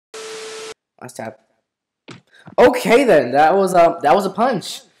Last tap. Okay then, that was a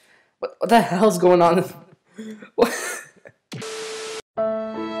punch. What the hell's going on? What?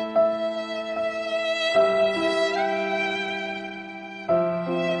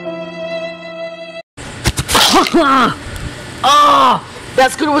 Ah!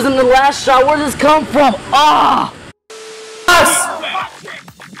 That scooter was in the last shot. Where did this come from? Ah! Yes!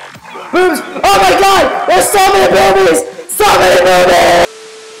 Boobs! Oh my god! There's so many boobies! So many boobies!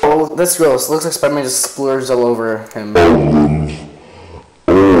 Oh, that's gross. Looks like Spider-Man just splurged all over him.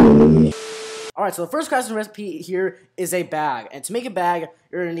 Alright, so the first crafting recipe here is a bag. And to make a bag,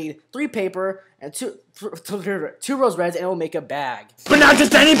 you're going to need 3 paper and 2 rose reds, and it will make a bag. But not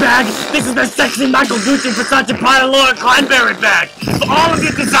just any bag! This is the sexy Michael Gucci Versace Prada Laura Kleinberry bag! All of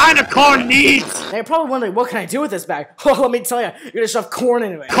your designer corn needs! Now you're probably wondering, what can I do with this bag? Oh, let me tell you, you're going to shove corn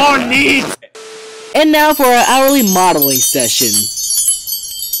into it. Corn needs! And now for our hourly modeling session.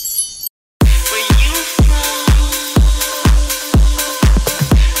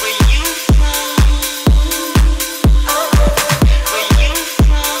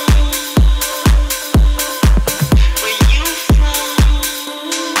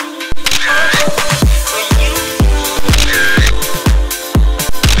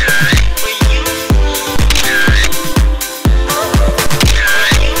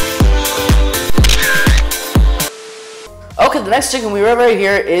 Okay, the next chicken we have right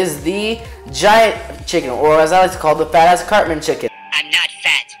here is the giant chicken, or as I like to call it, the fat-ass Cartman chicken. I'm not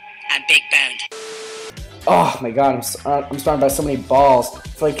fat. I'm big-boned. Oh my god, I'm surrounded by so many balls. I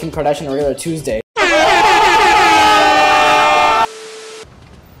feel like Kim Kardashian on a regular Tuesday. I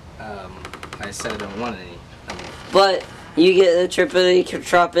said I don't want any. But you get the trippity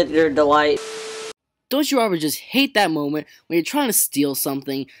trumpeter delight. Don't you ever just hate that moment when you're trying to steal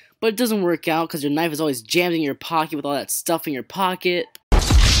something, but it doesn't work out because your knife is always jammed in your pocket with all that stuff in your pocket?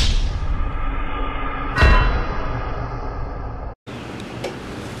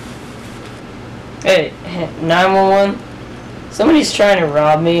 Hey, 911? Somebody's trying to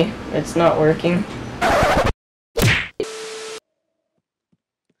rob me. It's not working.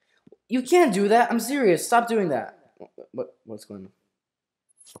 You can't do that. I'm serious. Stop doing that. What's going on?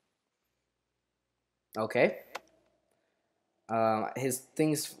 Okay. His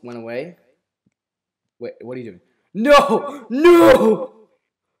things went away. Wait, what are you doing? No! No!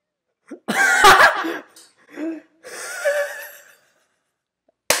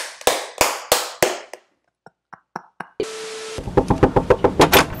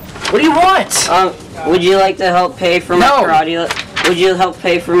 What do you want? Would you like to help pay for my karate? Would you help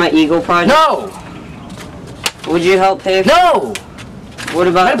pay for my Eagle project? No! Would you help pay for... No! What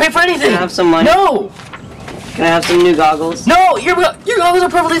about... I don't pay for anything! Can I have some money? No! Can I have some new goggles? No! Your goggles are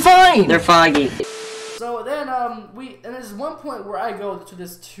perfectly fine! They're foggy. So then, and there's one point where I go to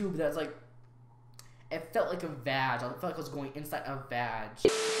this tube that's like, it felt like a vag. I felt like I was going inside a vag.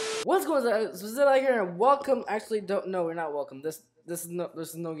 What's going on? So sit out here and welcome. Actually, no, you're not welcome. This is no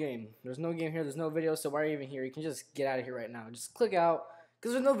game. There's no game here. There's no video. So why are you even here? You can just get out of here right now. Just click out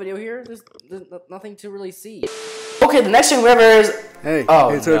because there's no video here. There's nothing to really see. Okay, the next thing we have is Hey, oh,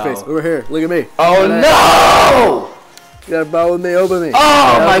 hey, no. Face, over here. Look at me. Oh no! You gotta bow with me. Open me.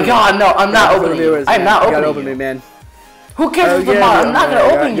 Oh my God! No, I'm not opening you. I'm not opening you. You gotta open me, man. Who cares if I'm not? I'm not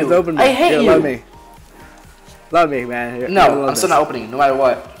gonna open you. Open me. I hate you. Love me. Love me, man. No, I'm still not opening, no matter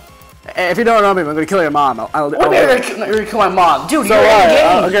what. If you don't know me, I'm gonna kill your mom. What do you mean you're gonna kill my mom? Dude, so you're in a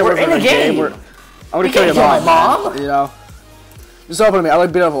game. Okay, we're in a game. I'm gonna kill your mom. You know? Just open me. I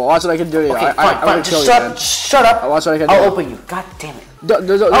look beautiful. Watch what I can do to you. Okay, fine. Just shut up. Watch what I can do. I'll open you. God damn it.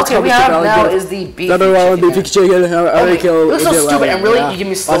 Okay, we have now is the beef chicken. You're so stupid, and really, you give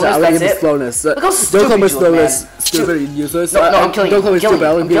me slowness, that's it? Look how stupid you look, man. Stupid and useless. No, I'm killing you. Don't call me stupid,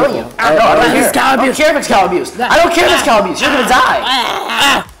 I'm killing you. I don't care if it's cow abuse. I don't care if it's cow abuse. You're gonna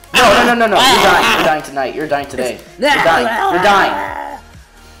die. No. You're dying. You're dying tonight. You're dying today. You're dying. You're dying.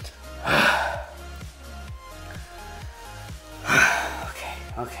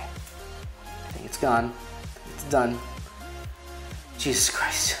 Okay. I think it's gone. It's done. Jesus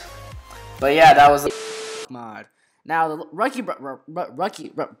Christ. But yeah, that was the mod. Now the Rucky.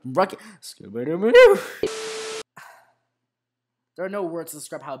 There are no words to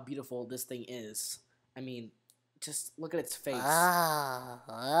describe how beautiful this thing is. I mean, just look at its face.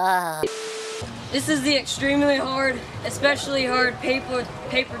 This is the extremely hard, especially hard paper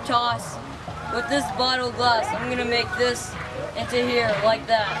toss. With this bottle glass, I'm gonna make this into here, like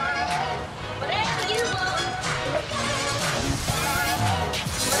that.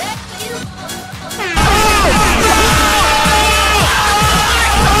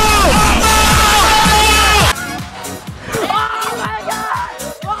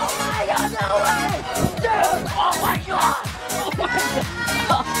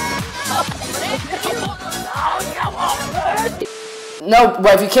 No,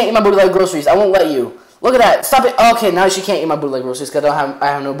 wife, you can't eat my booty like groceries. I won't let you. Look at that. Stop it. Okay, now she can't eat my booty like groceries because I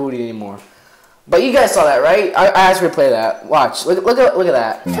have no booty anymore. But you guys saw that, right? I asked her to play that. Watch. Look at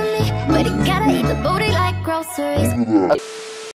that. But you gotta eat the booty like groceries.